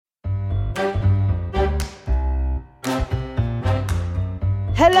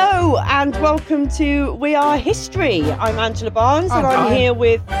Hello and welcome to We Are History. I'm Angela Barnes and I'm here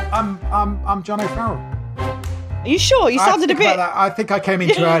with... I'm John O'Farrell. Are you sure? You sounded a bit... I think I came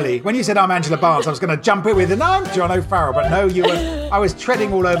in too early. When you said I'm Angela Barnes, I was going to jump in with, and I'm John O'Farrell. But no, I was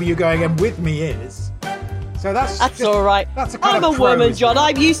treading all over you going, and with me is... So that's all right. That's a kind I'm of a woman, John.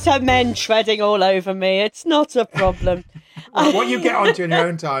 I'm used to men treading all over me. It's not a problem. Well, what you get onto in your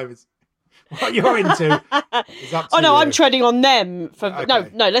own time is... What you're into is up to you. I'm treading on them. Okay.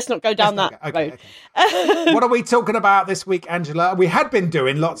 No, let's not go down that road. Okay. What are we talking about this week, Angela? We had been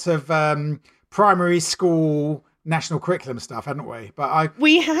doing lots of primary school national curriculum stuff, hadn't we?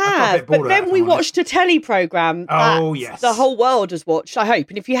 We have, but then we watched a telly programme that the whole world has watched, I hope.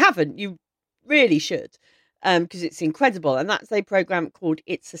 And if you haven't, you really should, because it's incredible. And that's a programme called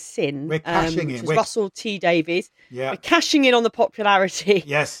It's a Sin. We're cashing in. Russell T Davies. Yeah. We're cashing in on the popularity.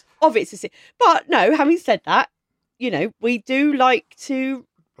 Yes. Of It's a Sin. But no, having said that, we do like to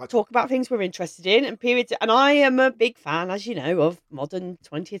talk about things we're interested in and periods. And I am a big fan, as you know, of modern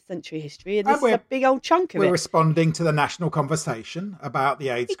 20th century history. And this is a big old chunk of it. We're responding to the national conversation about the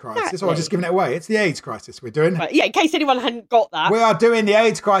AIDS crisis. Or I'm just giving it away. It's the AIDS crisis we're doing. Right, yeah, in case anyone hadn't got that. We are doing the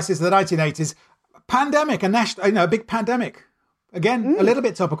AIDS crisis of the 1980s. Pandemic, a big pandemic. Again, a little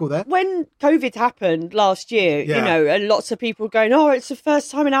bit topical there. When COVID happened last year, and lots of people going, oh, it's the first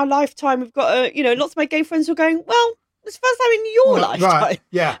time in our lifetime we've got lots of my gay friends were going, well, it's the first time in your lifetime. Right,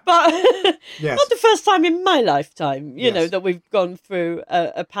 yeah. But yes. not the first time in my lifetime, that we've gone through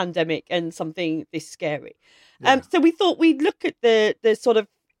a pandemic and something this scary. Yeah. So we thought we'd look at the sort of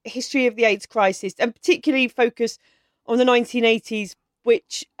history of the AIDS crisis and particularly focus on the 1980s,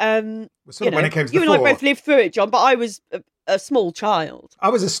 which, when it came to you and I both lived through it, John, but I was a small child. I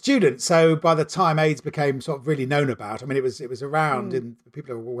was a student, so by the time AIDS became sort of really known about, I mean, it was around and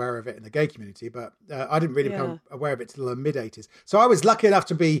people were aware of it in the gay community, but I didn't really become aware of it till the mid-80s. So I was lucky enough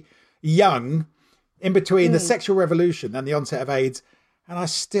to be young in between the sexual revolution and the onset of AIDS, and I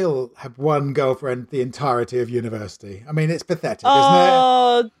still have one girlfriend the entirety of university. I mean, it's pathetic, isn't it?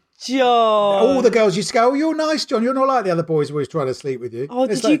 Oh, John. All the girls used to go, oh, you're nice, John. You're not like the other boys who always trying to sleep with you. Oh,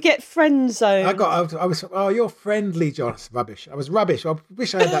 did you get friend zoned? I was, oh, you're friendly, John. It's rubbish. I was rubbish. I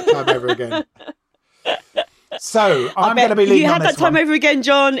wish I had that time over again. So I'm going to be leading on this one. If you had that time over again,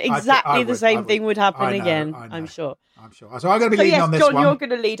 John, exactly the same thing would happen again, I'm sure. So I'm going to be leading on this John, one. you're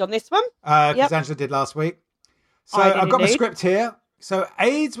going to lead on this one. Because Angela did last week. So I've got my script here. So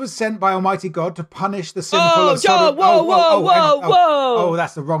AIDS was sent by Almighty God to punish the sinful of Sodom. Oh,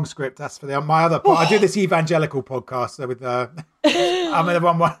 that's the wrong script. That's for my other part. I do this evangelical podcast with I'm in the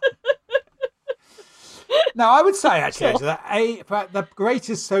wrong one. Now, I would say actually that the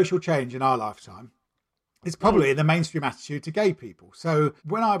greatest social change in our lifetime is probably the mainstream attitude to gay people. So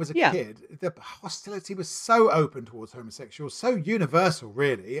when I was a kid, the hostility was so open towards homosexuals, so universal,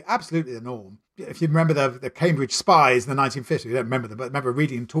 really, absolutely the norm. If you remember the Cambridge spies in the 1950s, you don't remember them, but remember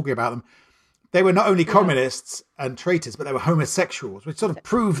reading and talking about them, they were not only communists and traitors, but they were homosexuals, which sort of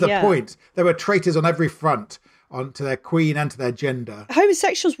proved the point. They were traitors on every front, to their queen and to their gender.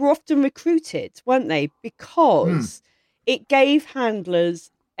 Homosexuals were often recruited, weren't they? Because it gave handlers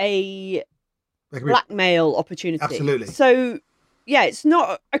a blackmail opportunity. Absolutely. So, it's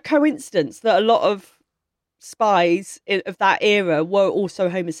not a coincidence that a lot of spies of that era were also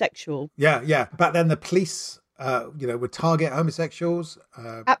homosexual. Yeah. Back then, the police, would target homosexuals.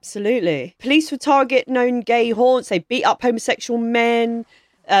 Absolutely. Police would target known gay haunts. They beat up homosexual men.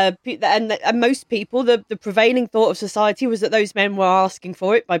 And most people, the prevailing thought of society was that those men were asking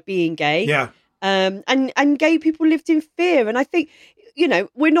for it by being gay. Yeah. And gay people lived in fear. And I think,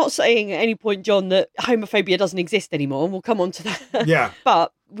 we're not saying at any point, John, that homophobia doesn't exist anymore, and we'll come on to that. Yeah.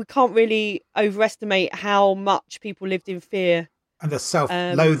 But we can't really overestimate how much people lived in fear. And the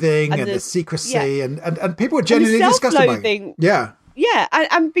self-loathing and the secrecy and people were genuinely disgusted by it. Yeah. Yeah,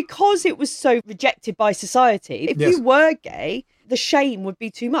 and because it was so rejected by society, if you were gay, the shame would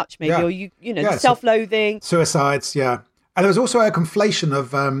be too much, maybe, or the self-loathing. Suicides, And there was also a conflation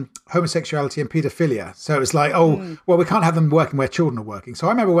of homosexuality and paedophilia. So it was like, we can't have them working where children are working. So I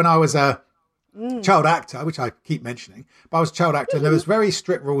remember when I was a child actor, which I keep mentioning, but I was a child actor, and there was very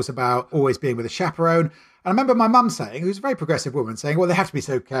strict rules about always being with a chaperone. And I remember my mum saying, who's a very progressive woman, saying, well, they have to be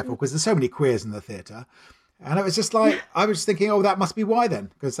so careful because there's so many queers in the theatre. And it was just like, I was thinking, that must be why then,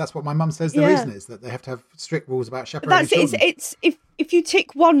 because that's what my mum says the reason is, that they have to have strict rules about chaperoning children. It's if you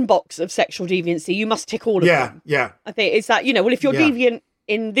tick one box of sexual deviancy, you must tick all of them. Yeah. I think it's that, if you're deviant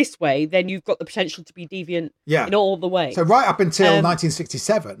in this way, then you've got the potential to be deviant in all the ways. So right up until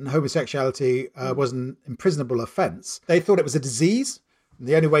 1967, homosexuality was an imprisonable offence. They thought it was a disease. And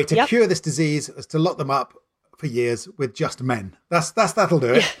the only way to cure this disease was to lock them up for years with just men. That'll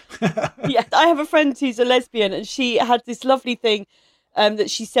do it. Yeah, I have a friend who's a lesbian, and she had this lovely thing that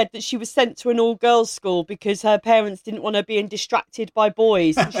she said that she was sent to an all-girls school because her parents didn't want her being distracted by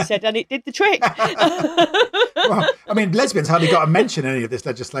boys. And she said, and it did the trick. Well, I mean, lesbians hardly got to mention any of this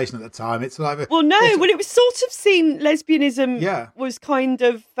legislation at the time. It's like, it was sort of seen, lesbianism was kind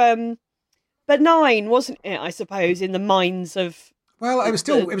of benign, wasn't it? I suppose in the minds of. Well, they were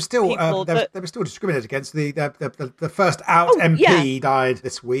still discriminated against. The first out MP died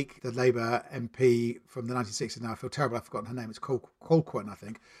this week. The Labour MP from the 1960s. Now I feel terrible. I've forgotten her name. It's Colquhoun, I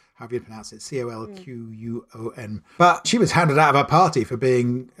think. How do you pronounce it? Colquhoun. But she was hounded out of her party for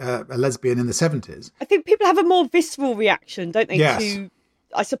being a lesbian in the 70s. I think people have a more visceral reaction, don't they? Yes. To,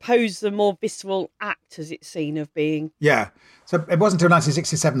 I suppose, the more visceral act, as it's seen, of being. Yeah. So it wasn't until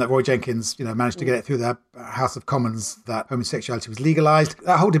 1967 that Roy Jenkins, managed to get it through the House of Commons that homosexuality was legalised.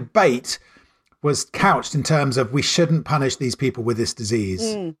 That whole debate was couched in terms of we shouldn't punish these people with this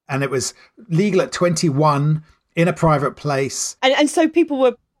disease. And it was legal at 21 in a private place. And so people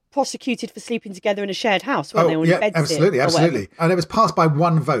were prosecuted for sleeping together in a shared house, weren't they? Or in absolutely. And it was passed by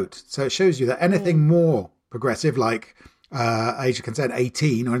one vote. So it shows you that anything more progressive, like age of consent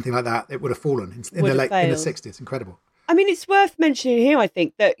 18 or anything like that, it would have fallen in the 60s. Incredible. I mean, it's worth mentioning here, I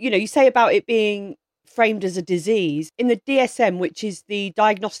think, that, you say about it being framed as a disease. In the DSM, which is the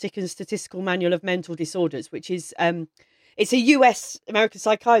Diagnostic and Statistical Manual of Mental Disorders, which is, it's a US American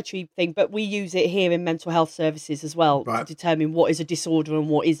psychiatry thing, but we use it here in mental health services as well to determine what is a disorder and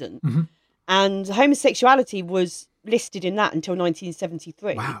what isn't. Mm-hmm. And homosexuality was listed in that until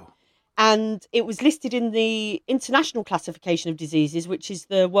 1973. Wow. And it was listed in the International Classification of Diseases, which is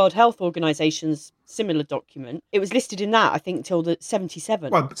the World Health Organization's similar document. It was listed in that, I think, till the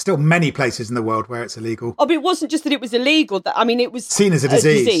 77. Well, but still many places in the world where it's illegal. Oh, but it wasn't just that it was illegal. It was seen as a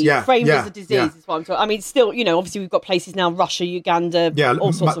disease. Framed as a disease is what I'm talking. I mean, still, obviously we've got places now, Russia, Uganda,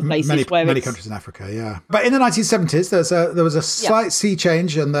 all sorts of places. Many countries in Africa, yeah. But in the 1970s, there was a slight sea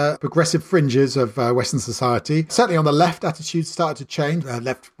change in the progressive fringes of Western society. Certainly on the left, attitudes started to change.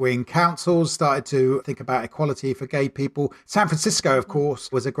 Left-wing councils started to think about equality for gay people. San Francisco, of course,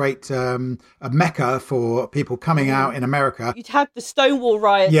 was a great a mecca for people coming out in America. You'd had the Stonewall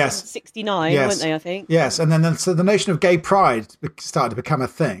riots in 69, weren't they, I think? Yes, and then so the notion of gay pride started to become a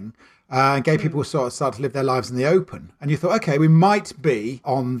thing. Gay people sort of started to live their lives in the open. And you thought, okay, we might be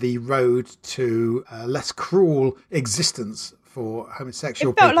on the road to a less cruel existence for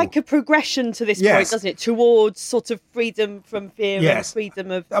homosexual people. It felt like a progression to this point, doesn't it? Towards sort of freedom from fear and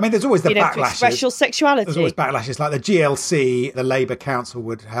freedom of... I mean, there's always the backlashes. To express your sexuality. There's always backlashes. Like the GLC, the Labour Council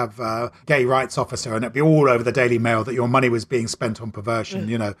would have a gay rights officer, and it'd be all over the Daily Mail that your money was being spent on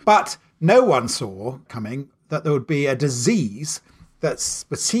perversion, But no one saw coming that there would be a disease that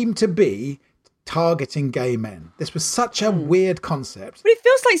seemed to be targeting gay men. This was such a weird concept. But it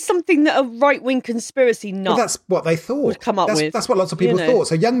feels like something that a right-wing conspiracy nut that's what they thought. Would come up with. That's what lots of people thought.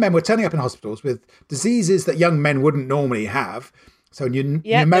 So young men were turning up in hospitals with diseases that young men wouldn't normally have. So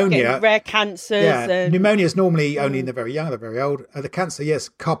pneumonia. Rare cancers. Yeah, pneumonia is normally only in the very young, the very old. The cancer,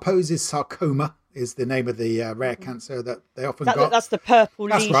 Kaposi's sarcoma is the name of the rare cancer that they often got. That's the purple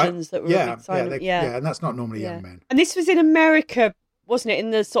lesions that were a big sign of. And that's not normally young men. And this was in America, wasn't it, in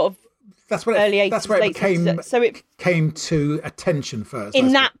the sort of early 80s, that's where it became, 70s. So it came to attention first.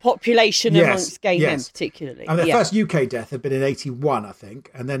 In that population amongst gay men particularly. And the first UK death had been in 81, I think.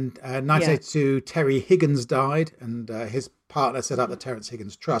 And then 1982, Terry Higgins died and his partner set up the Terence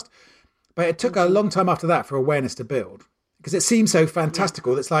Higgins Trust. But it took a long time after that for awareness to build. Because it seemed so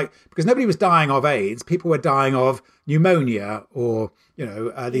fantastical. It's like, because nobody was dying of AIDS, people were dying of pneumonia or,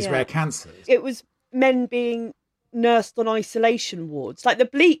 these rare cancers. It was men being nursed on isolation wards, like the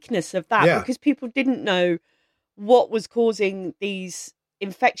bleakness of that, because people didn't know what was causing these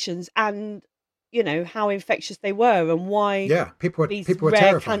infections and how infectious they were and why people were rare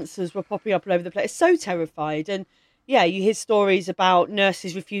terrified. Cancers were popping up all over the place. So terrified. And you hear stories about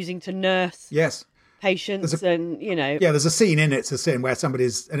nurses refusing to nurse patients. There's a scene in It's a Sin where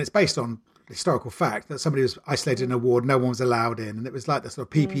and it's based on historical fact, that somebody was isolated in a ward, no one was allowed in, and it was like the sort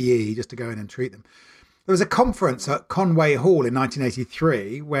of PPE just to go in and treat them. There was a conference at Conway Hall in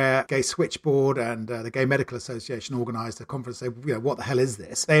 1983 where Gay Switchboard and the Gay Medical Association organised a conference. They, what the hell is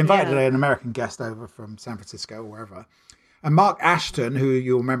this? They invited an American guest over from San Francisco or wherever. And Mark Ashton, who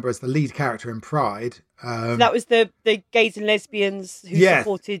you'll remember as the lead character in Pride. So that was the gays and lesbians who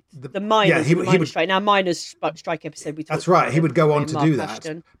supported the miners' strike. Now, miners' strike episode we talked about. That's right. He would go on to do that.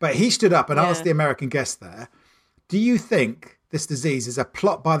 Ashton. But he stood up and asked the American guest there, do you think this disease is a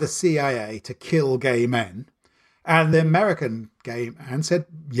plot by the CIA to kill gay men? And the American gay man said,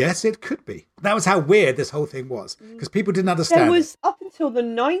 yes, it could be. That was how weird this whole thing was, because people didn't understand. There was, up until the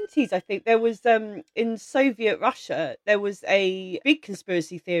 90s, I think, there was, in Soviet Russia, there was a big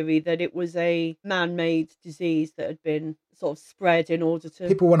conspiracy theory that it was a man-made disease that had been sort of spread in order to...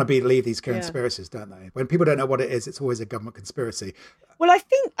 People want to believe these conspiracies, don't they? When people don't know what it is, it's always a government conspiracy. Well, I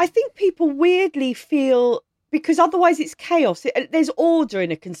think people weirdly feel... Because otherwise it's chaos. There's order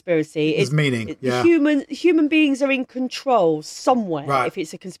in a conspiracy. There's meaning. Yeah. Human beings are in control somewhere if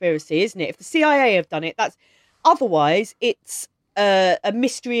it's a conspiracy, isn't it? If the CIA have done it, that's... Otherwise, it's a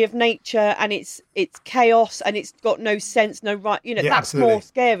mystery of nature, and it's chaos, and it's got no sense, no right... that's absolutely more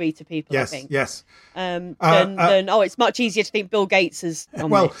scary to people, I think. Yes. Than it's much easier to think Bill Gates has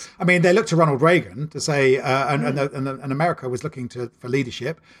done this. I mean, they looked to Ronald Reagan to say... and America was looking for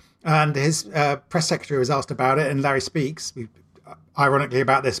leadership... And his press secretary was asked about it, and Larry Speakes, who, ironically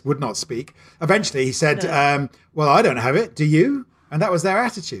about this, would not speak. Eventually he said, well, I don't have it, do you? And that was their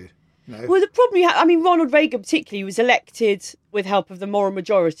attitude. Well, the problem Ronald Reagan particularly was elected with help of the moral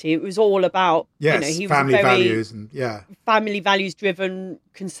majority. It was all about, he family was values and family values driven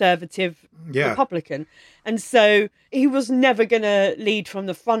conservative Republican. And so he was never going to lead from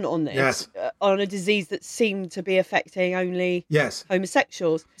the front on this, on a disease that seemed to be affecting only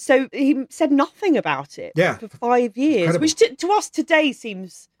homosexuals. So he said nothing about it for 5 years, incredible. Which to us today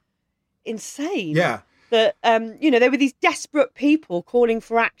seems insane. Yeah. That, there were these desperate people calling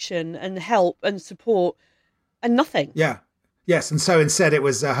for action and help and support and nothing. Yeah. Yes. And so instead it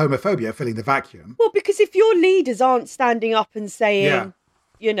was homophobia filling the vacuum. Well, because if your leaders aren't standing up and saying,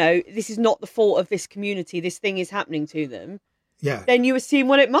 this is not the fault of this community, this thing is happening to them. Yeah. Then you assume,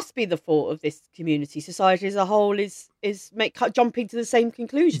 well, it must be the fault of this community. Society as a whole is jumping to the same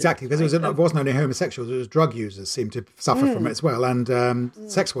conclusion. Exactly, because it wasn't only homosexuals; it was drug users seemed to suffer from it as well, and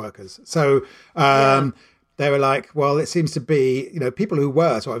sex workers. So they were like, well, it seems to be, people who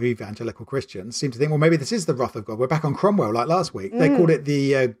were sort of evangelical Christians seem to think, well, maybe this is the wrath of God. We're back on Cromwell like last week. They called it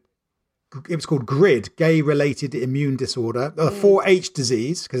it was called GRID, gay-related immune disorder, the 4-H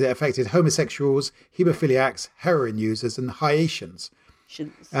disease, because it affected homosexuals, haemophiliacs, heroin users, and Haitians,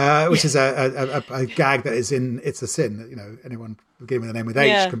 which is a gag that is in It's a Sin. Anyone beginning with a name with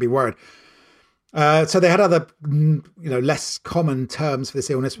H can be worried. So they had other, less common terms for this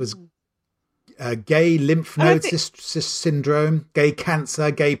illness was gay lymph node syndrome, gay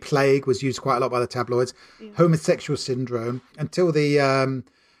cancer, gay plague was used quite a lot by the tabloids, homosexual syndrome, until the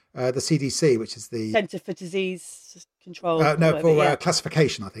CDC, which is the Centre for Disease Control.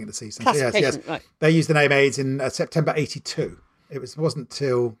 Classification, I think the CDC. Yes. Right. They used the name AIDS in September '82. It wasn't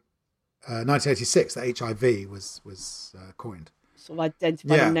till 1986 that HIV was coined. Sort of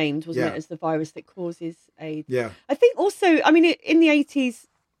identified and named, wasn't it, as the virus that causes AIDS? Yeah. I think also, in the 80s,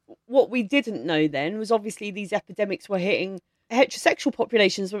 what we didn't know then was obviously these epidemics were hitting heterosexual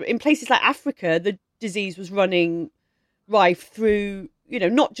populations. In places like Africa, the disease was running rife through,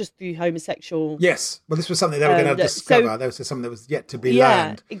 not just through homosexual. Yes. Well, this was something they were going to discover. This was something that was yet to be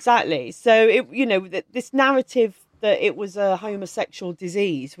learned. Yeah, exactly. So, this narrative that it was a homosexual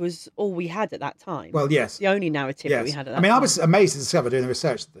disease was all we had at that time. Well, yes. The only narrative that we had at that time. I was amazed to discover doing the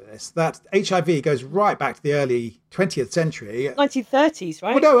research to this, that HIV goes right back to the early 20th century. 1930s,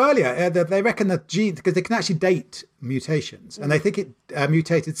 right? Well, no, earlier. They reckon that gene, because they can actually date mutations, and they think it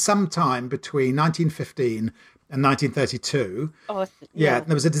mutated sometime between 1915 and 1932. There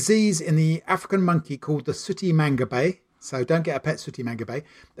was a disease in the African monkey called the sooty mangabe. So don't get a pet sooty mangabe.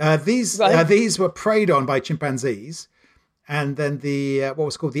 These were preyed on by chimpanzees, and then the what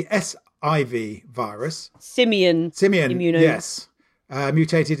was called the SIV virus, simian immuno,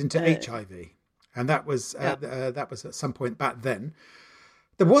 mutated into HIV, and that was at some point back then.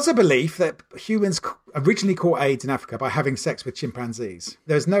 There was a belief that humans originally caught AIDS in Africa by having sex with chimpanzees.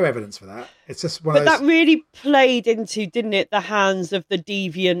 There's no evidence for that. It's just one of those... But that really played into, didn't it, the hands of the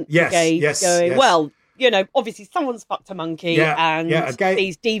deviant yes. Well, obviously someone's fucked a monkey,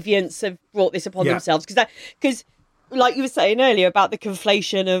 these deviants have brought this upon themselves. Because, like you were saying earlier about the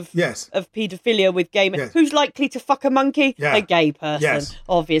conflation of paedophilia with gay men. Yes. Who's likely to fuck a monkey? Yeah. A gay person,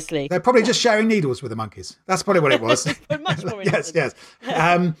 obviously. They're probably just sharing needles with the monkeys. That's probably what it was. Much more yes.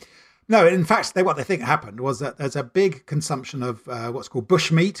 No, in fact, what they think happened was that there's a big consumption of what's called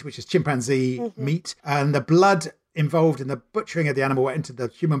bush meat, which is chimpanzee meat, and the blood involved in the butchering of the animal went into the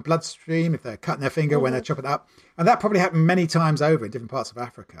human bloodstream if they're cutting their finger when they're chopping it up. And that probably happened many times over in different parts of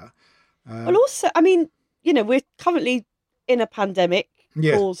Africa. Well, also, we're currently in a pandemic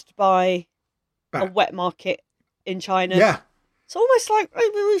caused by a wet market in China. Yeah. It's almost like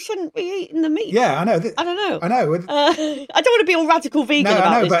maybe we shouldn't be eating the meat. Yeah, I know. I don't know. I know. I don't want to be all radical vegan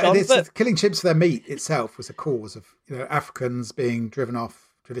about this, John, but killing chimps for their meat itself was a cause of Africans being driven off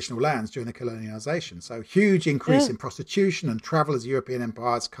traditional lands during the colonialisation. So huge increase in prostitution and travel as European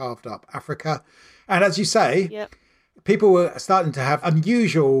empires carved up Africa. And as you say, people were starting to have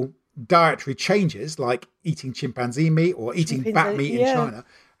unusual dietary changes, like eating chimpanzee meat or eating bat meat in China.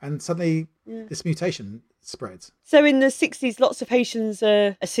 And suddenly this mutation spreads. So in the 60s, lots of Haitians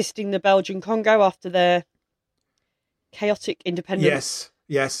are assisting the Belgian Congo after their chaotic independence.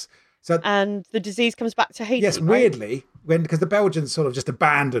 Yes. And the disease comes back to Haiti. Yes, weirdly, because the Belgians sort of just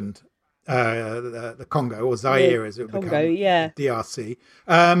abandoned the Congo, or Zaire as it would become, DRC.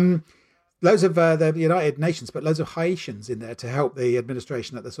 Loads of the United Nations put loads of Haitians in there to help the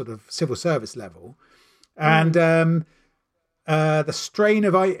administration at the sort of civil service level. And the strain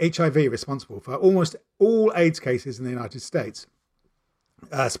of HIV responsible for almost all AIDS cases in the United States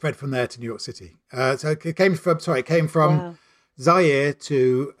spread from there to New York City. So it came from Zaire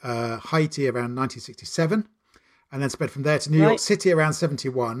to Haiti around 1967, and then spread from there to New York City around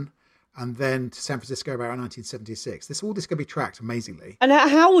 71, and then to San Francisco around 1976. This can be tracked amazingly. And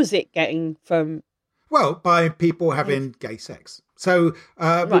how was it getting from? Well, by people having gay sex. So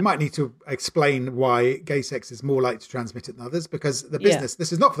we might need to explain why gay sex is more likely to transmit it than others, because the business,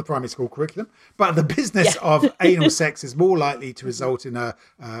 this is not for the primary school curriculum, but the business of anal sex is more likely to result in a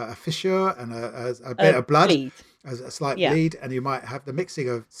fissure and a bit of blood, a slight bleed, and you might have the mixing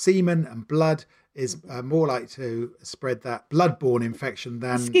of semen and blood is more likely to spread that bloodborne infection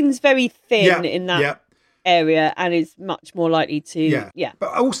than... Skin's very thin in that area and is much more likely to...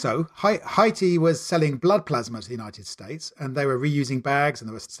 But also, Haiti was selling blood plasma to the United States, and they were reusing bags, and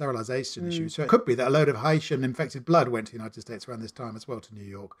there were sterilisation issues. So it could be that a load of Haitian infected blood went to the United States around this time as well, to New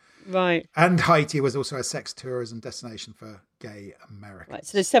York. Right. And Haiti was also a sex tourism destination for gay Americans. Right,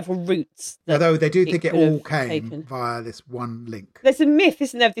 so there's several routes. Although they do think it all came via this one link. There's a myth,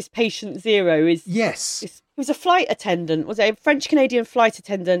 isn't there, of this patient zero? Yes. He was a flight attendant, was it? A French-Canadian flight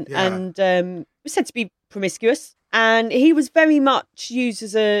attendant, and was said to be promiscuous. And he was very much used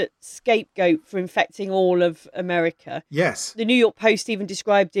as a scapegoat for infecting all of America. Yes. The New York Post even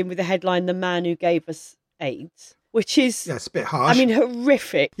described him with the headline, "The Man Who Gave Us AIDS," which is... it's a bit harsh. I mean,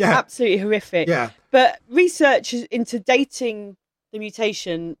 horrific. Yeah. Absolutely horrific. Yeah. But research into dating the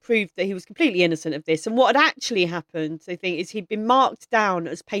mutation proved that he was completely innocent of this. And what had actually happened, I think, is he'd been marked down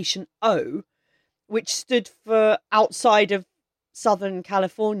as patient O, which stood for outside of Southern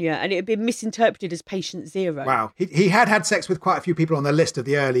California, and it had been misinterpreted as patient zero. Wow. He had sex with quite a few people on the list of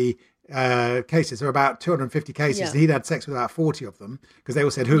the early cases. There were about 250 cases, and he'd had sex with about 40 of them, because they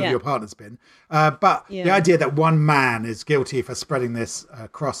all said, who have your partner's been? But the idea that one man is guilty for spreading this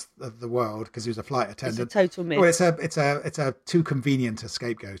across the world because he was a flight attendant. It's a total myth. Well, it's a too convenient a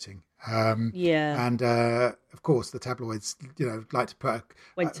scapegoating. And of course the tabloids, like to put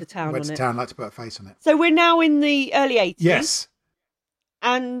like to put a face on it. So we're now in the early 80s. Yes.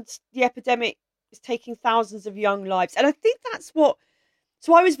 And the epidemic is taking thousands of young lives. And I think that's what...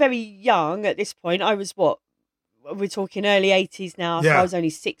 So I was very young at this point. I was we're talking early 80s now. So I was only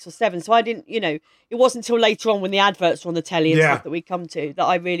 6 or 7. So I didn't, it wasn't until later on when the adverts were on the telly and stuff that we come to that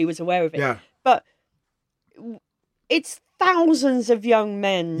I really was aware of it. Yeah. But it's thousands of young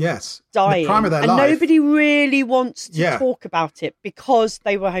men dying. In the prime of their and life. Nobody really wants to talk about it because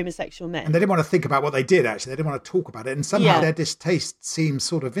they were homosexual men. And they didn't want to think about what they did, actually. They didn't want to talk about it. And somehow their distaste seems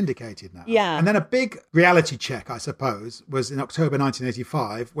sort of vindicated now. Yeah. And then a big reality check, I suppose, was in October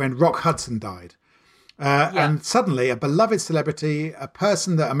 1985 when Rock Hudson died. And suddenly a beloved celebrity, a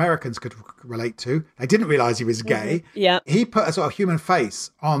person that Americans could relate to, they didn't realise he was gay. He put a sort of human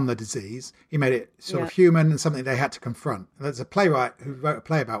face on the disease. He made it sort of human and something they had to confront. There's a playwright who wrote a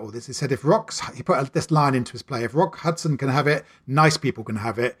play about all this. He said, he put this line into his play, if Rock Hudson can have it, nice people can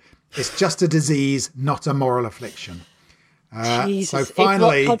have it. It's just a disease, not a moral affliction. Jesus, so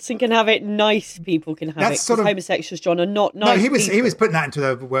finally, if Rock Hudson can have it, nice people can have it. Because homosexuals, John, are not nice. No, he was putting that into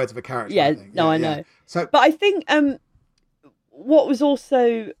the words of a character. Yeah, I think. I know. Yeah. So, but I think what was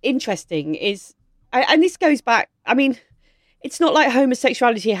also interesting is, and this goes back. I mean, it's not like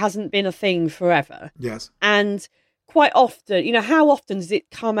homosexuality hasn't been a thing forever. Yes, and quite often, how often does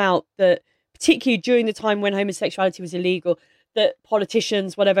it come out that, particularly during the time when homosexuality was illegal, that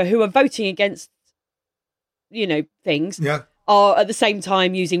politicians, whatever, who are voting against things are at the same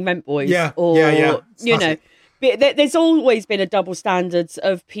time using rent boys but there's always been a double standards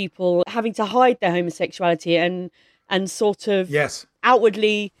of people having to hide their homosexuality and sort of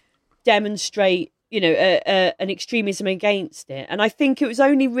outwardly demonstrate an extremism against it. And I think it was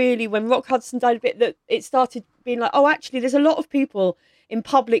only really when Rock Hudson died a bit that it started being like, oh, actually, there's a lot of people in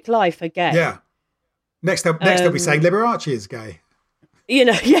public life are gay. Yeah. Next they'll be saying Liberace is gay.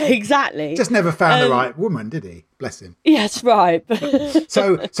 Yeah, exactly. Just never found the right woman, did he? Bless him. Yes, right.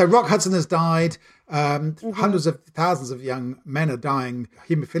 So Rock Hudson has died. Hundreds of thousands of young men are dying.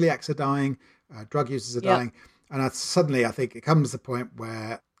 Haemophiliacs are dying. Drug users are dying. And suddenly, I think it comes to the point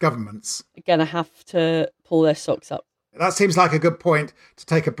where governments are going to have to pull their socks up. That seems like a good point to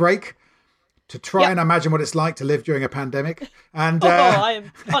take a break, to try and imagine what it's like to live during a pandemic. And I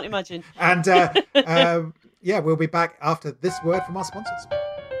can't imagine. And we'll be back after this word from our sponsors.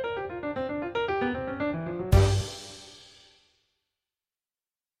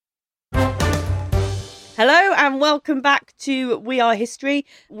 Hello and welcome back to We Are History.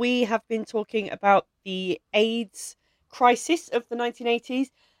 We have been talking about the AIDS crisis of the 1980s.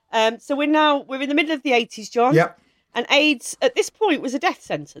 So we're in the middle of the 80s, John. Yep. And AIDS at this point was a death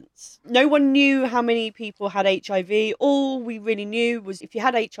sentence. No one knew how many people had HIV. All we really knew was if you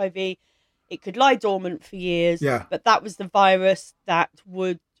had HIV, it could lie dormant for years. Yeah. But that was the virus that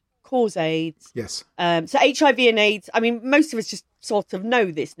would cause AIDS. Yes. So HIV and AIDS, I mean, most of us just sort of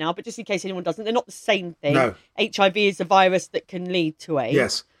know this now, but just in case anyone doesn't, they're not the same thing. No. HIV is a virus that can lead to AIDS.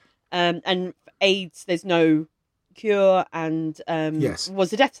 Yes. And AIDS, there's no cure and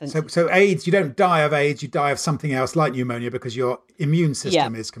was a death sentence. So AIDS, you don't die of AIDS, you die of something else like pneumonia because your immune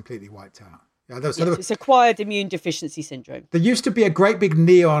system is completely wiped out. It's acquired immune deficiency syndrome. There used to be a great big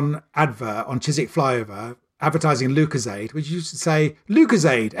neon advert on Chiswick Flyover advertising Lucozade, which used to say,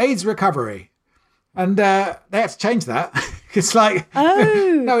 Lucozade, AIDS recovery. And they had to change that. It's like,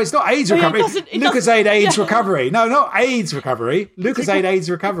 no, it's not AIDS recovery. Lucozade AIDS recovery. No, not AIDS recovery. Lucozade AIDS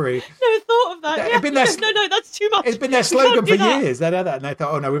recovery. Never thought of that. No, that's too much. It's been their slogan for years. They know that, and they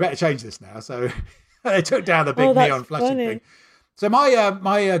thought, oh no, we better change this now. So they took down the big neon flashing thing. So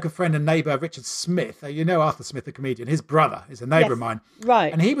my good friend and neighbour Richard Smith, Arthur Smith, the comedian, his brother is a neighbour of mine,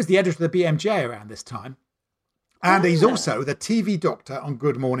 right? And he was the editor of the BMJ around this time. And he's also the TV doctor on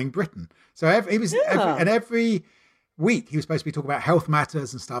Good Morning Britain. So every week he was supposed to be talking about health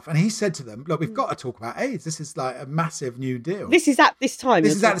matters and stuff. And he said to them, look, we've got to talk about AIDS. This is like a massive new deal. This is at this time.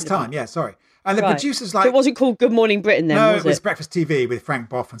 Yeah, sorry. And the producer's like... So it wasn't called Good Morning Britain then, no, it was Breakfast TV with Frank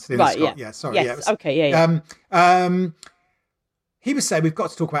Boff and Selena Scott. Yeah. Yeah, sorry. Yes. Yeah, it was, okay, yeah. He was saying, we've got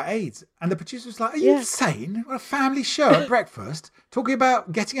to talk about AIDS. And the producer was like, are you insane? What a family show at breakfast, talking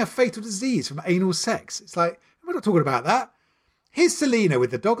about getting a fatal disease from anal sex. It's like, we're not talking about that. Here's Selena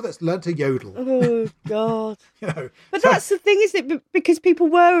with the dog that's learnt to yodel. Oh, God. But that's the thing, isn't it? Because people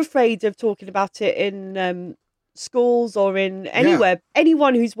were afraid of talking about it in schools or in anywhere. Yeah.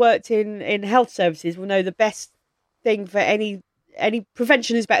 Anyone who's worked in health services will know the best thing for any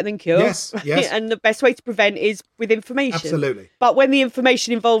prevention is better than cure. Yes. And the best way to prevent is with information. Absolutely. But when the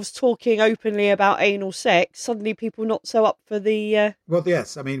information involves talking openly about anal sex, suddenly people not so up for the... Well,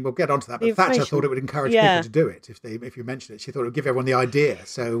 yes. I mean, we'll get onto that. But Thatcher thought it would encourage people to do it if you mentioned it. She thought it would give everyone the idea.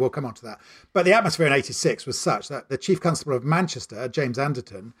 So we'll come on to that. But the atmosphere in 86 was such that the Chief Constable of Manchester, James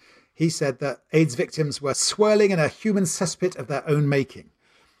Anderton, he said that AIDS victims were swirling in a human cesspit of their own making.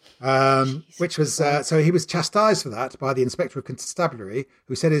 Which was so he was chastised for that by the Inspector of Constabulary,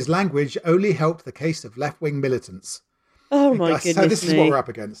 who said his language only helped the case of left-wing militants. Oh my goodness! So this is what we're up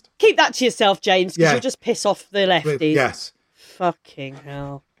against. Keep that to yourself, James, because you'll just piss off the lefties. Yes. Fucking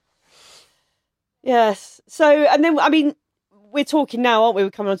hell. Yes. So, and then I mean, we're talking now, aren't we?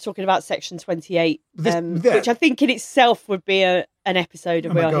 We're coming on talking about Section 28, which I think in itself would be an episode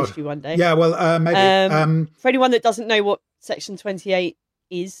of Real History one day. Yeah. Well, maybe. For anyone that doesn't know what Section 28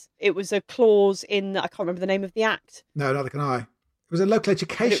 is, it was a clause in, I can't remember the name of the act. No, neither can I. It was a Local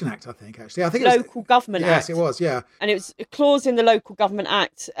Education Act, I think, actually. I think Local Government Act. Yes, it was, yeah. And it was a clause in the Local Government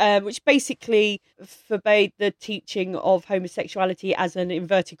Act, which basically forbade the teaching of homosexuality as an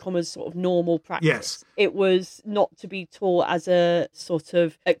inverted commas sort of normal practice. Yes. It was not to be taught as a sort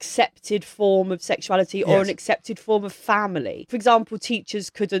of accepted form of sexuality or an accepted form of family. For example, teachers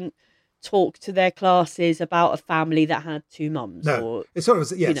couldn't talk to their classes about a family that had two mums. No, it sort of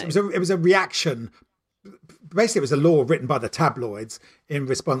was. Yes, it was a reaction. Basically, it was a law written by the tabloids in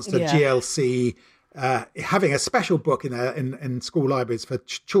response to GLC having a special book in school libraries for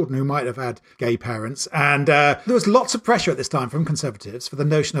children who might have had gay parents, and there was lots of pressure at this time from Conservatives for the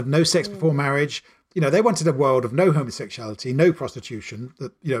notion of no sex before marriage. They wanted a world of no homosexuality, no prostitution,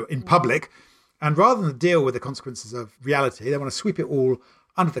 in public, and rather than deal with the consequences of reality, they want to sweep it all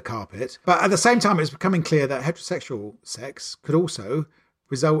under the carpet. But at the same time, it was becoming clear that heterosexual sex could also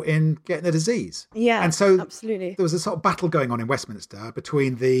result in getting the disease. Yeah, and so absolutely. There was a sort of battle going on in Westminster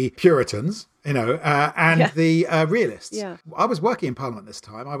between the Puritans, and the realists. Yeah. I was working in Parliament this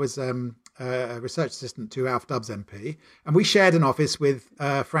time. I was a research assistant to Alf Dubs MP, and we shared an office with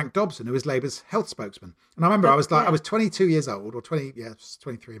Frank Dobson, who was Labour's health spokesman. And I remember I was 22 years old, or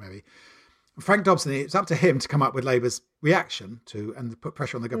 23 maybe. Frank Dobson, it's up to him to come up with Labour's reaction to and put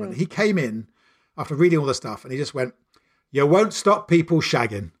pressure on the government. He came in after reading all the stuff, and he just went, "You won't stop people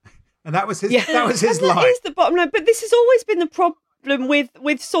shagging," and that was his. Yeah. That was his line. That is the bottom line. But this has always been the problem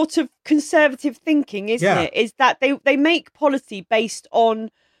with sort of conservative thinking, isn't it? Is that they make policy based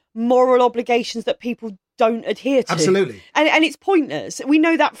on moral obligations that people don't adhere to. Absolutely. And it's pointless. We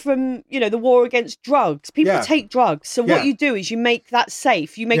know that from, the war against drugs. People take drugs. So what you do is you make that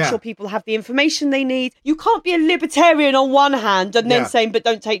safe. You make sure people have the information they need. You can't be a libertarian on one hand and then saying, but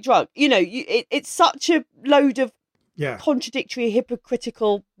don't take drugs. It's such a load of contradictory,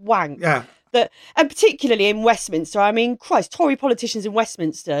 hypocritical wank. Yeah. And particularly in Westminster, I mean, Christ, Tory politicians in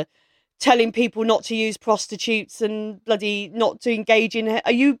Westminster telling people not to use prostitutes and bloody not to engage in.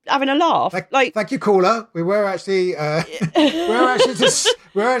 Are you having a laugh? Thank you, caller. We were actually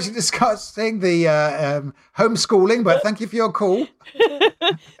discussing the homeschooling, but thank you for your call.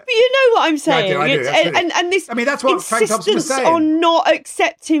 But you know what I'm saying. I do. And this, that's what Frank Thompson was saying. On not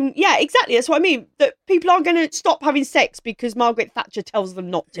accepting. Yeah, exactly. That's what I mean. That people aren't going to stop having sex because Margaret Thatcher tells them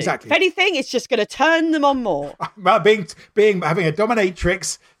not to. Exactly. If anything, it's just going to turn them on more. Well, having a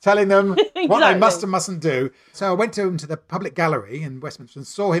dominatrix telling them what they must and mustn't do. So I went to the public gallery in Westminster and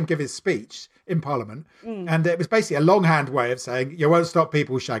saw him give his speech in Parliament. And it was basically a longhand way of saying, you won't stop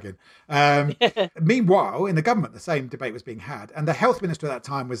people shagging. Meanwhile, in the government, the same debate was being had. And the health minister at that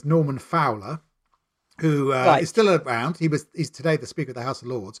time was Norman Fowler, who is still around. He's today the Speaker of the House of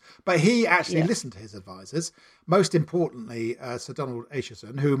Lords. But he actually listened to his advisors. Most importantly, Sir Donald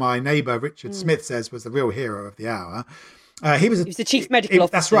Acheson, who my neighbour Richard Smith says was the real hero of the hour. He was the chief medical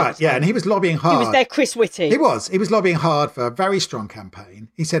officer. That's right, yeah. And he was lobbying hard. He was their Chris Whitty. He was lobbying hard for a very strong campaign.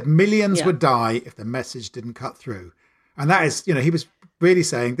 He said millions would die if the message didn't cut through. And that is, he was really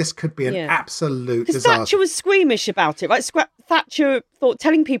saying this could be an absolute disaster. Thatcher was squeamish about it, right? Thatcher thought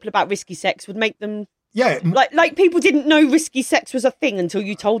telling people about risky sex would make them... Yeah. Like people didn't know risky sex was a thing until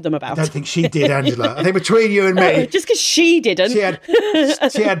you told them about it. I don't think she did, Angela. I think between you and me... Just because she didn't.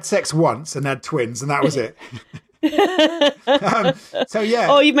 She had sex once and had twins, and that was it.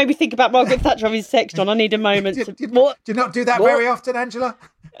 Oh, you made me think about Margaret Thatcher having sex, John. I need a moment. Do you not do that very often, Angela?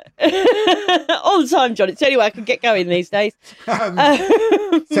 All the time, John. It's the only way I can get going these days.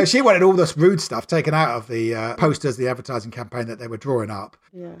 So she wanted all this rude stuff taken out of the posters, the advertising campaign that they were drawing up.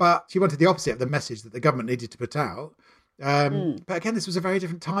 But she wanted the opposite of the message that the government needed to put out. But again, this was a very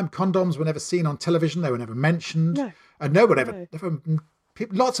different time. Condoms were never seen on television. They were never mentioned. No. And no one ever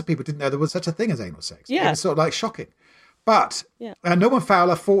lots of people didn't know there was such a thing as anal sex. Yeah. It was sort of like shocking. But Norman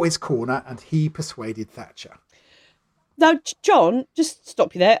Fowler fought his corner and he persuaded Thatcher. Now, John, just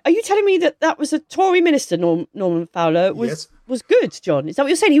stop you there. Are you telling me that was a Tory minister, Norman Fowler, was good, John? Is that what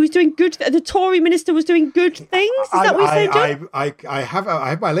you're saying? He was doing good. The Tory minister was doing good things? Is that what you're saying, John? I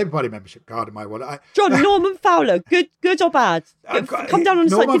have my Labour Party membership card in my wallet. John, Norman Fowler, good or bad? Come down on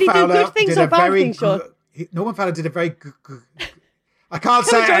the side. Did he do good things or bad things, John? Norman Fowler did a very good... I can't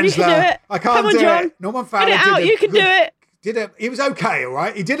say it, Angela. You can do it. I can't do John. it. Norman Fowler Get it out. You can do it. He was okay, all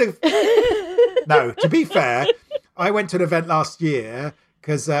right? He did a... No, to be fair, I went to an event last year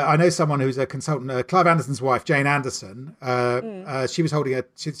because I know someone who's a consultant, Clive Anderson's wife, Jane Anderson. She was holding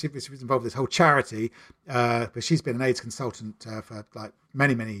she was involved in this whole charity, but she's been an AIDS consultant for like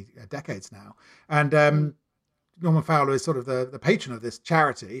many, many decades now. And Norman Fowler is sort of the patron of this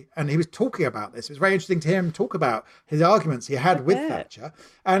charity, and he was talking about this. It was very interesting to hear him talk about his arguments he had with Thatcher.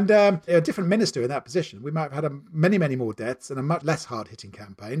 And a different minister in that position, we might have had many, many more deaths and a much less hard-hitting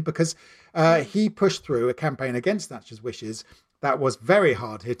campaign, because he pushed through a campaign against Thatcher's wishes that was very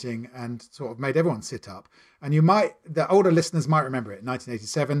hard-hitting and sort of made everyone sit up. And the older listeners might remember it, in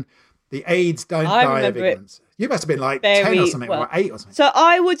 1987, the AIDS Don't Die of Ignorance. You must have been like 10 or something, or 8 or something. So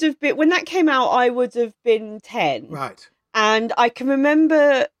I would have been, when that came out, I would have been 10. Right. And I can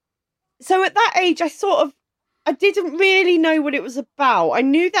remember, so at that age, I didn't really know what it was about. I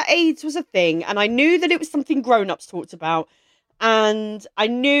knew that AIDS was a thing, and I knew that it was something grown-ups talked about, and I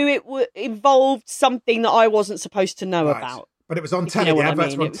knew it involved something that I wasn't supposed to know about. But it was on telly, the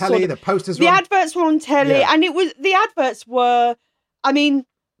adverts were on telly, the posters were on... The adverts were on telly, and the adverts were, I mean...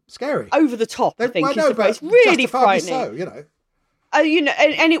 Scary. Over the top, I think. It's really frightening. So,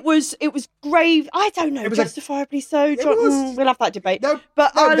 and it was grave. I don't know, justifiably so. We'll have that debate. No,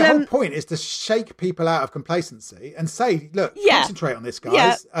 but the whole point is to shake people out of complacency and say, look, concentrate on this,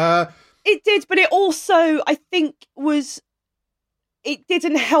 guys. Yeah. It did, but it also, I think, it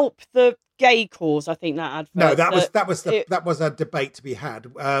didn't help the gay cause. I think that advert. No, that was a debate to be had.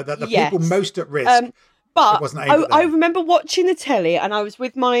 That the people most at risk. But I remember watching the telly, and I was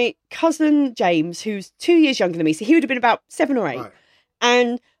with my cousin James, who's 2 years younger than me, so he would have been about 7 or 8. Right.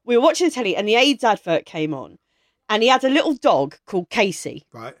 And we were watching the telly, and the AIDS advert came on, and he had a little dog called Casey.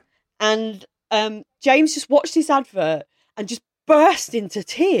 Right. And James just watched this advert and just burst into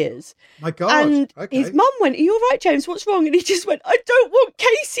tears. My God. And his mum went, "Are you all right, James? What's wrong?" And he just went, "I don't want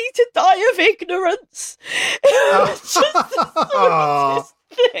Casey to die of ignorance."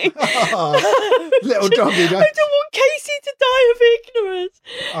 Little doggy. I don't want Casey to die of ignorance.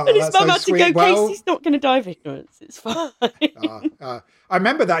 And his mum had to go, "Casey's not going to die of ignorance. It's fine." I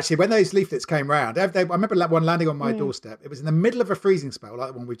remember that actually when those leaflets came round. I remember one landing on my doorstep. It was in the middle of a freezing spell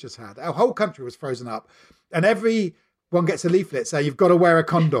like the one we just had. Our whole country was frozen up, and everyone gets a leaflet saying you've got to wear a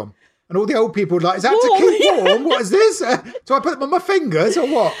condom. And all the old people were like, "Is that to keep warm? What is this? Do I put them on my fingers or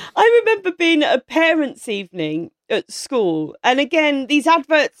what?" I remember being at a parents' evening at school. And again, these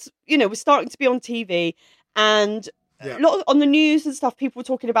adverts, were starting to be on TV. And a lot on the news and stuff, people were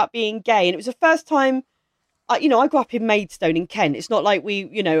talking about being gay. And it was the first time, I grew up in Maidstone in Kent. It's not like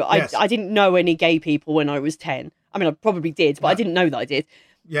I didn't know any gay people when I was 10. I mean, I probably did, but I didn't know that I did.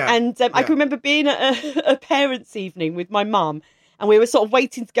 Yeah. And I can remember being at a parents' evening with my mum. And we were sort of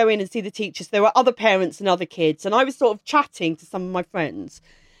waiting to go in and see the teachers. There were other parents and other kids. And I was sort of chatting to some of my friends.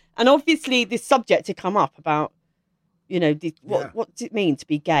 And obviously this subject had come up about, what does it mean to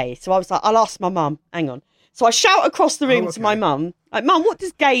be gay? So I was like, I'll ask my mum. Hang on. So I shout across the room to my mum, like, "Mum, what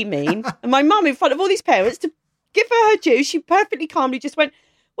does gay mean?" And my mum, in front of all these parents, to give her due, she perfectly calmly just went,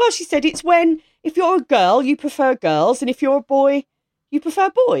 "Well," she said, "it's when, if you're a girl, you prefer girls. And if you're a boy, you prefer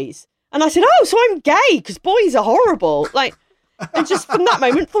boys." And I said, "Oh, so I'm gay because boys are horrible." And just from that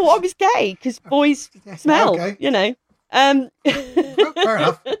moment, thought I was gay because boys smell, Fair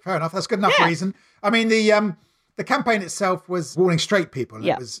enough. That's good enough reason. I mean, the campaign itself was warning straight people. And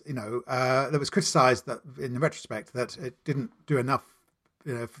it was, that was criticised that, in retrospect, that it didn't do enough,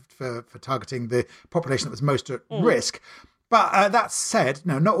 for targeting the population that was most at risk. But that said,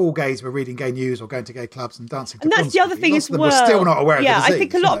 not all gays were reading gay news or going to gay clubs and dancing to And that's the other thing as well. We're still not aware of the disease. I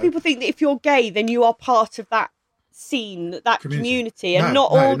think a lot of people think that if you're gay, then you are part of that scene, that community, and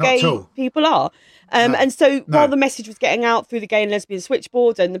not all gay people are. And so while the message was getting out through the Gay and Lesbian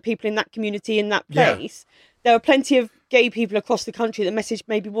Switchboard and the people in that community in that place, there were plenty of gay people across the country that message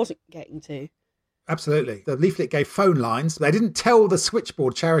maybe wasn't getting to. Absolutely. The leaflet gave phone lines. They didn't tell the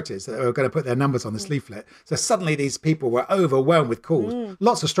switchboard charities that they were going to put their numbers on this leaflet. So suddenly these people were overwhelmed with calls.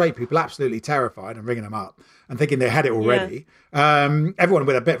 Lots of straight people absolutely terrified and ringing them up and thinking they had it already. Everyone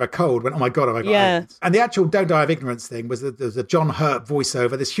with a bit of a cold went, "Oh my God, have I got AIDS?" And the actual "Don't Die of Ignorance" thing was that there was a John Hurt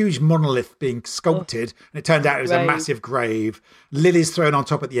voiceover, this huge monolith being sculpted. And it turned out it was a massive grave, lilies thrown on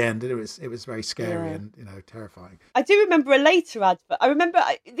top at the end. And it was very scary and, terrifying. I do remember a later advert. I remember,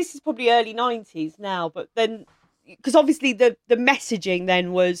 this is probably early 90s now, but then, because obviously the messaging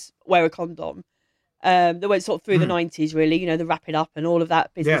then was wear a condom. That went sort of through the 90s, really, the wrap it up and all of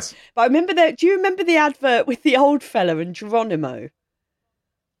that business. Yes. But I remember do you remember the advert with the old fella and Geronimo?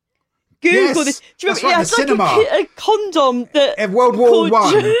 Google this. Do you remember? That's right, the cinema. A condom that World War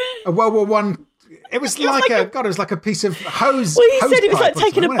One. A World War One. It was like a piece of hose. Well, he said it was like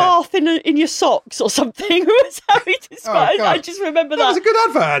taking a bath in your socks or something. Was how he described it. I just remember that. It was a good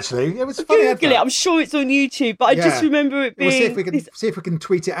advert, actually. It was a funny advert. I'm sure it's on YouTube, but I just remember it being. We'll see if we can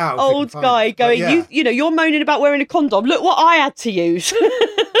tweet it out. Old guy going, you're moaning about wearing a condom. Look what I had to use.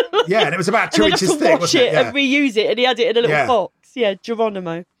 And it was about 2 inches thick, wasn't it? And reuse it, and he had it in a little box. Yeah,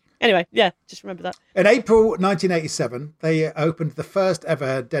 Geronimo. Anyway, just remember that. In April 1987, they opened the first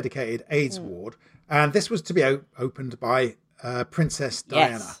ever dedicated AIDS ward. And this was to be opened by Princess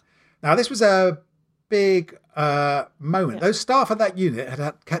Diana. Yes. Now, this was a big moment. Those staff at that unit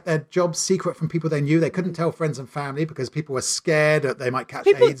had kept their jobs secret from people they knew. They couldn't tell friends and family because people were scared that they might catch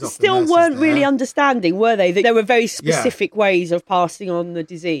AIDS off the nurses. People still weren't really understanding, were they? That there were very specific ways of passing on the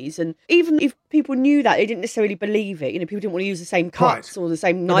disease. And even if people knew that, they didn't necessarily believe it. People didn't want to use the same cups or the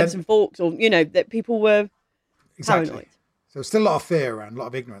same knives and forks, or, that people were paranoid. So still a lot of fear around, a lot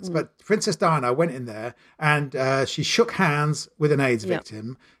of ignorance. But Princess Diana went in there and she shook hands with an AIDS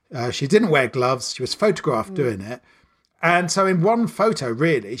victim. She didn't wear gloves. She was photographed doing it. And so in one photo,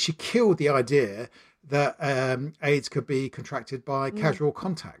 really, she killed the idea that AIDS could be contracted by casual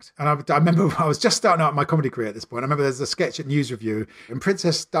contact. And I remember I was just starting out my comedy career at this point. I remember there's a sketch at News Review and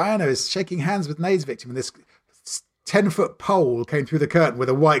Princess Diana is shaking hands with an AIDS victim, and this 10-foot pole came through the curtain with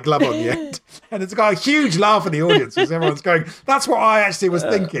a white glove on the end. And it's got a huge laugh in the audience because everyone's going, that's what I actually was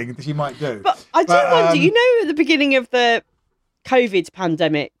thinking that she might do. But I do wonder, at the beginning of the COVID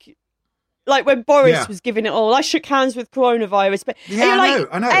pandemic, like when Boris was giving it all, I shook hands with coronavirus. But I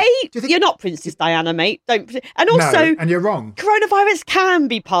know. You're not Princess Diana, mate. Don't. And also, no, and you're wrong. Coronavirus can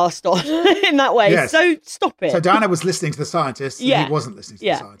be passed on in that way. Yes. So stop it. So Diana was listening to the scientists. And he wasn't listening to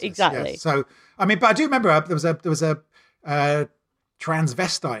the scientists. Exactly. Yes. So I mean, but I do remember there was a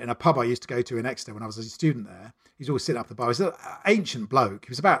transvestite in a pub I used to go to in Exeter when I was a student there. He's always sitting up the bar. He's an ancient bloke. He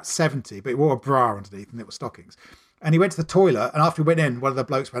was about 70, but he wore a bra underneath and little stockings. And he went to the toilet, and after he went in, one of the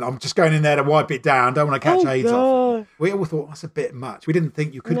blokes went, I'm just going in there to wipe it down. Don't want to catch AIDS off. We all thought, that's a bit much. We didn't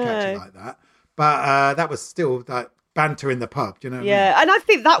think you could catch it like that. But that was still like banter in the pub, do you know what I mean? And I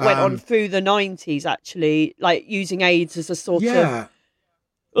think that went on through the 90s, actually, like using AIDS as a sort of,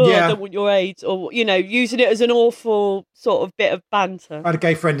 I don't want your AIDS, or, using it as an awful sort of bit of banter. I had a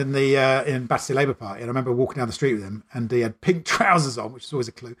gay friend in the in Battersea Labour Party, and I remember walking down the street with him, and he had pink trousers on, which is always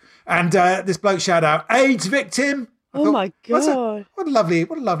a clue. And this bloke shouted out, AIDS victim! My God! What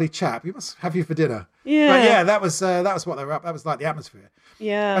a lovely chap. He must have you for dinner. Yeah, but that was what they were up. That was like the atmosphere.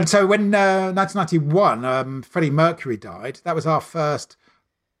 Yeah. And so when 1991, Freddie Mercury died, that was our first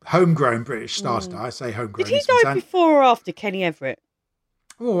homegrown British star. I say homegrown. Did he die before or after Kenny Everett?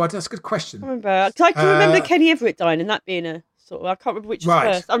 Oh, that's a good question. I remember. I can remember Kenny Everett dying and that being a sort of, I can't remember which was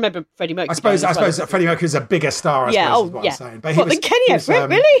first. I remember Freddie Mercury. I suppose Freddie Mercury is a bigger star, I suppose, is what I'm saying. But than Kenny Everett,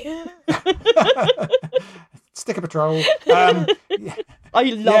 really? Sticker Patrol. I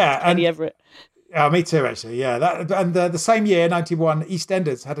love Kenny Everett. Yeah, me too, actually. Yeah, the same year, 91,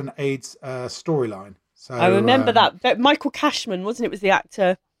 EastEnders had an AIDS storyline. So I remember that. Michael Cashman, wasn't it? Was the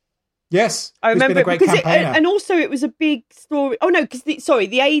actor? Yes, I remember been a great campaigner. and also it was a big story. Oh no, because the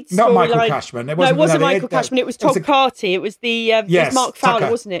AIDS not storyline. Michael Cashman. It wasn't Michael Cashman. It was Tom Carty. It was the it was Mark Fowler,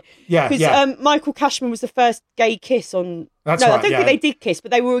 Tucker. Wasn't it? Yeah, because Michael Cashman was the first gay kiss on. That's right. I don't think they did kiss,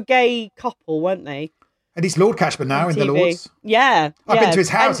 but they were a gay couple, weren't they? And he's Lord Cashman now in the Lords. Yeah. I've been to his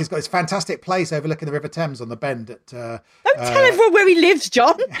house. He's got this fantastic place overlooking the River Thames on the Bend. Don't tell everyone where he lives,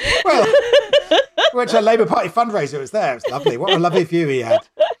 John. Well, we went to a Labour Party fundraiser. It was there. It was lovely. What a lovely view he had.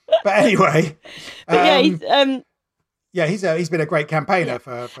 But anyway. He's been a great campaigner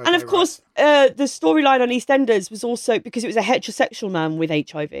for and of course, the storyline on EastEnders was also because it was a heterosexual man with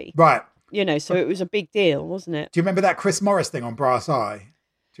HIV. Right. So it was a big deal, wasn't it? Do you remember that Chris Morris thing on Brass Eye?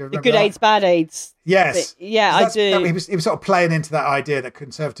 Do you remember the good AIDS, bad AIDS. Yes. I do. He was sort of playing into that idea that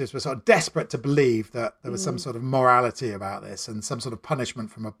Conservatives were sort of desperate to believe that there was some sort of morality about this and some sort of punishment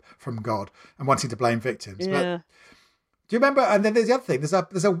from God and wanting to blame victims. Yeah. But do you remember? And then there's the other thing.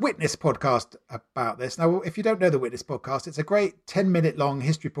 There's a Witness podcast about this. Now, if you don't know the Witness podcast, it's a great 10-minute long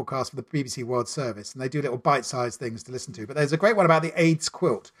history podcast for the BBC World Service, and they do little bite-sized things to listen to. But there's a great one about the AIDS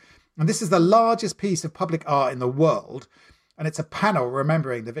quilt, and this is the largest piece of public art in the world. And it's a panel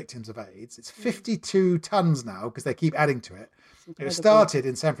remembering the victims of AIDS. It's 52 tons now because they keep adding to it. It was started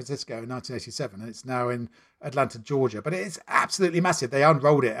in San Francisco in 1987 and it's now in Atlanta, Georgia. But it's absolutely massive. They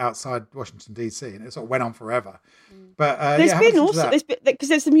unrolled it outside Washington, D.C. and it sort of went on forever. But there's been also, because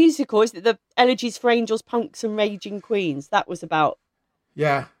there's the musical, isn't it? The Elegies for Angels, Punks and Raging Queens. That was about...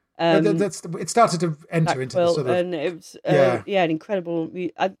 Yeah. It started to enter into the sort of... And it was, an incredible...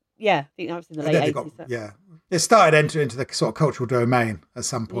 I think that was in the late 80s. It started entering into the sort of cultural domain at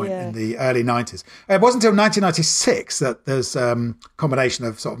some point in the early 90s. It wasn't until 1996 that there's a combination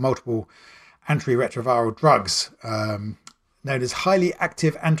of sort of multiple antiretroviral drugs known as highly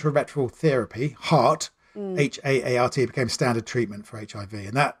active antiretroviral therapy, HAART, HAART, became standard treatment for HIV.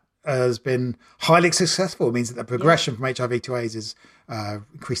 And that has been highly successful. It means that the progression from HIV to AIDS is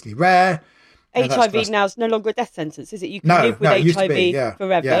increasingly rare. HIV now is no longer a death sentence, is it? You can live with HIV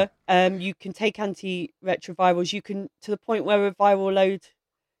forever. Yeah. You can take antiretrovirals. You can, to the point where a viral load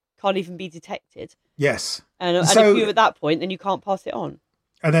can't even be detected. Yes. And if you're at that point, then you can't pass it on.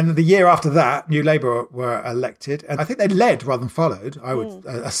 And then the year after that, New Labour were elected. And I think they led rather than followed, I would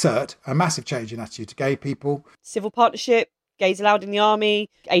assert, a massive change in attitude to gay people. Civil partnership, gays allowed in the army,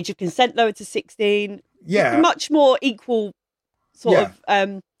 age of consent lowered to 16. Yeah. Much more equal sort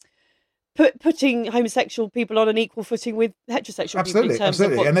of... putting homosexual people on an equal footing with heterosexual people in terms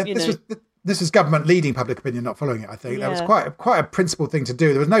of what, and This was government leading public opinion, not following it, I think. That was quite a principled thing to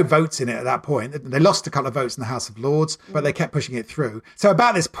do. There was no votes in it at that point. They lost a couple of votes in the House of Lords, but they kept pushing it through. So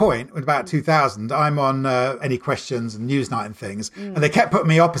about this point, about 2000, I'm on Any Questions and Newsnight and things, and they kept putting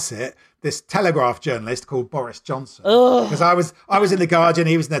me opposite this Telegraph journalist called Boris Johnson. Because I was in The Guardian,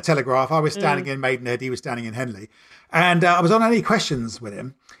 he was in The Telegraph, I was standing in Maidenhead, he was standing in Henley. And I was on Any Questions with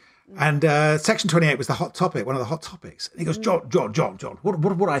him. And Section 28 was the hot topic, one of the hot topics. And he goes, John, what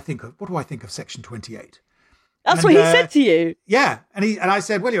do I think of Section 28? That's what he said to you. Yeah. And I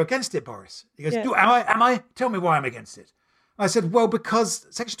said, well, you're against it, Boris. He goes, am I? Tell me why I'm against it. And I said, well, because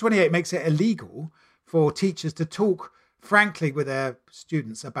Section 28 makes it illegal for teachers to talk frankly with their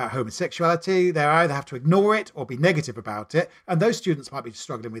students about homosexuality. They either have to ignore it or be negative about it. And those students might be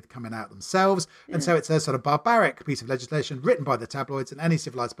struggling with coming out themselves. And so it's a sort of barbaric piece of legislation written by the tabloids, and any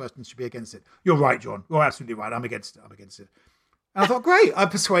civilized person should be against it. You're right, John. You're absolutely right. I'm against it. And I thought, great, I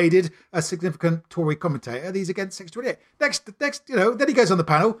persuaded a significant Tory commentator that he's against Section 28. Next, then he goes on the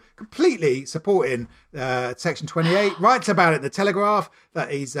panel, completely supporting Section 28, writes about it in the Telegraph,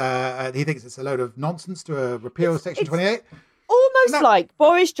 that he thinks it's a load of nonsense to repeal Section 28. Almost like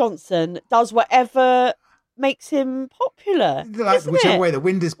Boris Johnson does whatever makes him popular. Whichever way the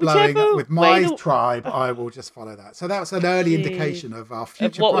wind is blowing with my tribe, I will just follow that. So that was an early indication of our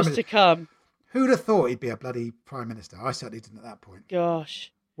future. Of what was to come. Who'd have thought he'd be a bloody Prime Minister? I certainly didn't at that point.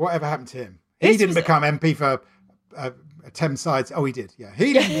 Gosh. Whatever happened to him? He didn't become MP for Thames Sides. Oh, he did. Yeah.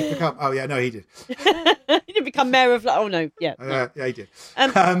 He didn't become... Oh, yeah, no, he did. He didn't become mayor of... Oh, no. Yeah. Yeah, he did.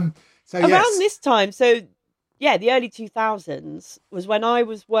 Around this time, the early 2000s was when I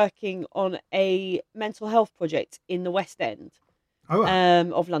was working on a mental health project in the West End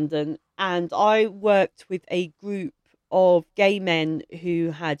of London. And I worked with a group of gay men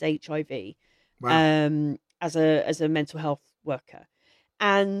who had HIV. Wow. As a mental health worker.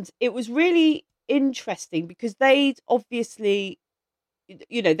 And it was really interesting because they'd obviously,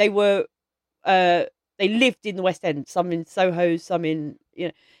 they were, they lived in the West End, some in Soho, some in,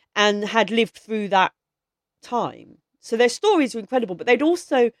 and had lived through that time. So their stories were incredible, but they'd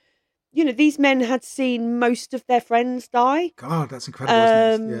also, these men had seen most of their friends die. God, that's incredible,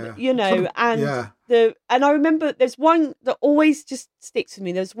 isn't it? And I remember there's one that always just sticks with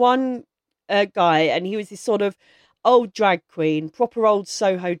me. There's one guy, and he was this sort of old drag queen, proper old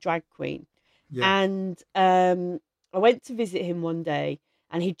Soho drag queen. Yeah. And I went to visit him one day,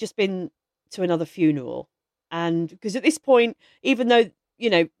 and he'd just been to another funeral. And because at this point, even though,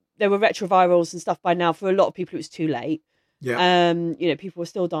 there were retrovirals and stuff by now, for a lot of people it was too late. Yeah. People were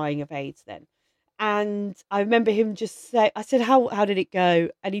still dying of AIDS then. And I remember him just say, I said, how did it go?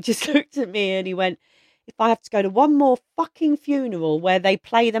 And he just looked at me and he went, if I have to go to one more fucking funeral where they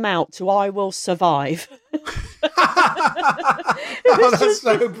play them out to I Will Survive. That's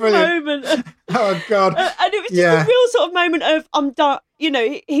so brilliant. Oh, God. And it was just a real sort of moment of, I'm done.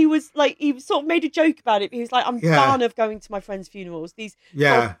 He was like, he sort of made a joke about it. He was like, I'm done of going to my friends' funerals. These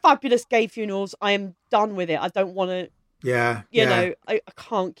sort of fabulous gay funerals. I am done with it. I don't want to. I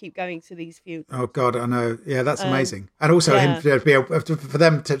can't keep going to these funerals. Oh God, I know. Yeah, that's amazing. And also him to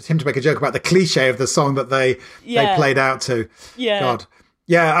make a joke about the cliche of the song that they played out to. Yeah. God.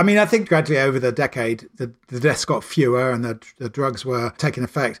 Yeah, I mean, I think gradually over the decade, the deaths got fewer and the drugs were taking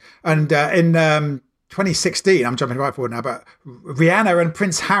effect. And in 2016, I'm jumping right forward now, but Rihanna and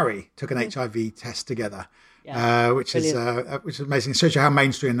Prince Harry took an HIV test together. Which is amazing. It shows you how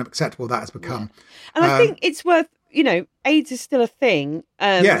mainstream and acceptable that has become. And I think it's worth, AIDS is still a thing.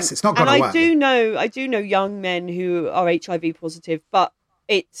 Yes, it's not gone away. And I do know young men who are HIV positive, but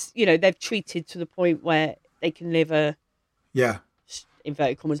it's, they've treated to the point where they can live a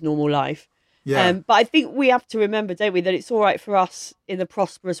inverted commas normal life. Yeah. But I think we have to remember, don't we, that it's all right for us in the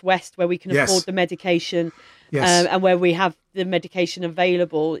prosperous West where we can afford the medication and where we have the medication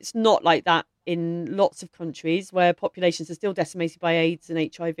available. It's not like that in lots of countries where populations are still decimated by AIDS and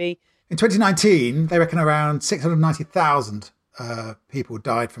HIV. In 2019, they reckon around 690,000 people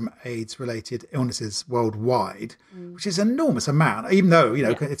died from AIDS-related illnesses worldwide, which is an enormous amount, even though,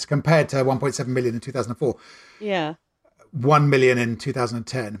 it's compared to 1.7 million in 2004. Yeah. 1 million in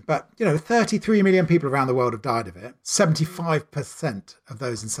 2010. But, 33 million people around the world have died of it. 75% of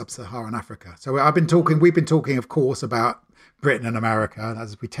those in sub-Saharan Africa. So we've been talking, of course, about Britain and America,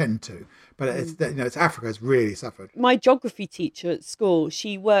 as we tend to. But it's Africa has really suffered. My geography teacher at school,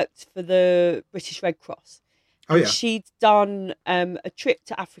 she worked for the British Red Cross. And she'd done a trip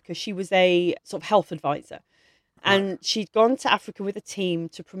to Africa. She was a sort of health advisor. And she'd gone to Africa with a team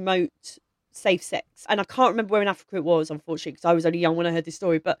to promote safe sex. And I can't remember where in Africa it was, unfortunately, because I was only young when I heard this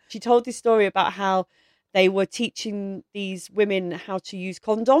story. But she told this story about how they were teaching these women how to use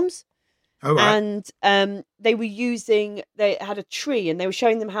condoms. Oh, right. And they had a tree and they were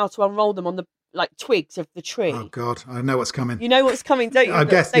showing them how to unroll them on the twigs of the tree. Oh God, I know what's coming. You know what's coming, don't you? I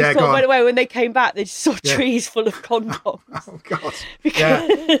guess, they sort of went away. When they came back, they just saw trees full of condoms. Oh God.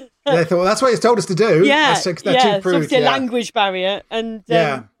 They thought, that's what he's told us to do. Yeah, Too prude. It's obviously a language barrier. And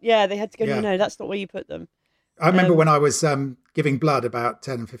they had to go, no, that's not where you put them. I remember when I was giving blood about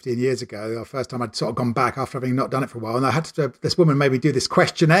 10 and 15 years ago, the first time I'd sort of gone back after having not done it for a while, and I had this woman made me do this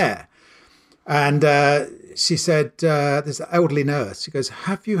questionnaire. And she said, there's an elderly nurse. She goes,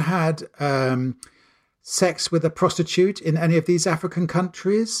 have you had sex with a prostitute in any of these African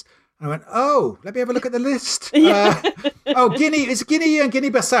countries? And I went, oh, let me have a look at the list. Guinea, it's Guinea and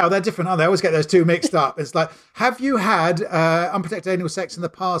Guinea-Bissau. They're different, aren't they? I always get those two mixed up. It's like, have you had unprotected anal sex in the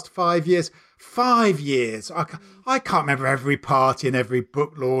past 5 years? 5 years. I can't remember every party and every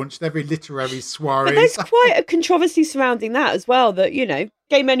book launch, every literary soiree. But there's quite a controversy surrounding that as well, that,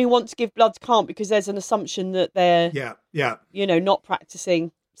 gay men who want to give blood can't because there's an assumption that they're, not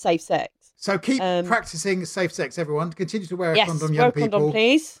practicing safe sex. So keep practicing safe sex, everyone. Continue to wear a condom, wear young a condom, people.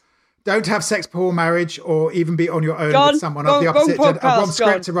 Please. Don't have sex before marriage or even be on your own with someone of the opposite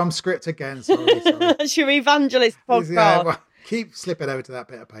gender. Wrong script again. Sorry. That's your evangelist podcast. Keep slipping over to that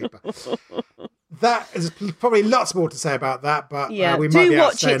bit of paper. That is probably lots more to say about that, but we might be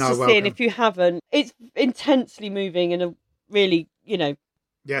out saying our welcome. If you haven't. It's intensely moving and a really,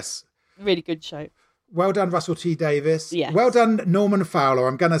 yes, really good show. Well done, Russell T Davies. Yes. Well done, Norman Fowler.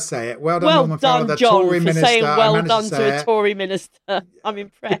 I'm going to say it. Well done, Norman Fowler, the John, Tory minister. Saying well done to a Tory minister. I'm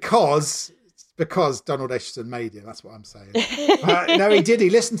impressed. Because Donald Aitchison made him. That's what I'm saying. No, he did. He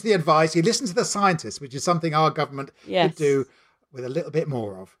listened to the advice. He listened to the scientists, which is something our government could do with a little bit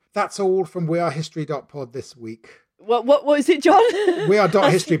more of. That's all from wearehistory.pod this week. What is it, John?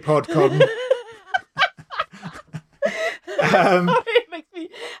 We.historypod.com. It makes me.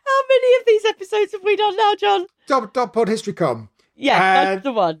 How many of these episodes have we done now, John? .podhistory.com. Yeah, that's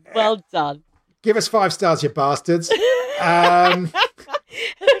the one. Well done. Give us 5 stars, you bastards.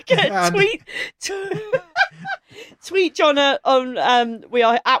 Tweet John on We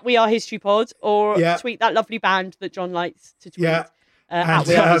Are History Pod, or tweet that lovely band that John likes to tweet at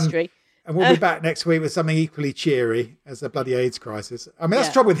We Are History. And we'll be back next week with something equally cheery as the bloody AIDS crisis. I mean, that's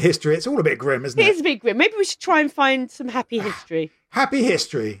the trouble with history. It's all a bit grim, isn't it? It is a bit grim. Maybe we should try and find some happy history. Happy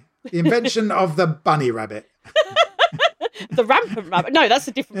history. The invention of the bunny rabbit. The rampant rabbit. No, that's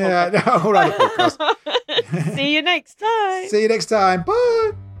a different podcast. Yeah, all right, podcast. See you next time. See you next time.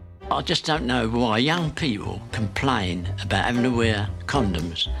 Bye. I just don't know why young people complain about having to wear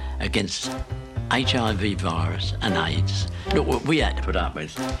condoms against HIV virus and AIDS. Look what we had to put up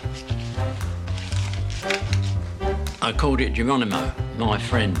with. I called it Geronimo, my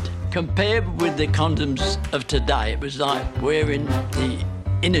friend. Compared with the condoms of today, it was like wearing the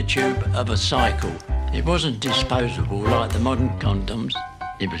inner tube of a cycle. It wasn't disposable like the modern condoms.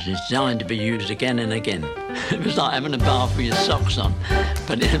 It was designed to be used again and again. It was like having a bath with your socks on,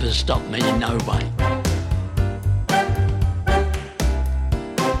 but it never stopped me in no way.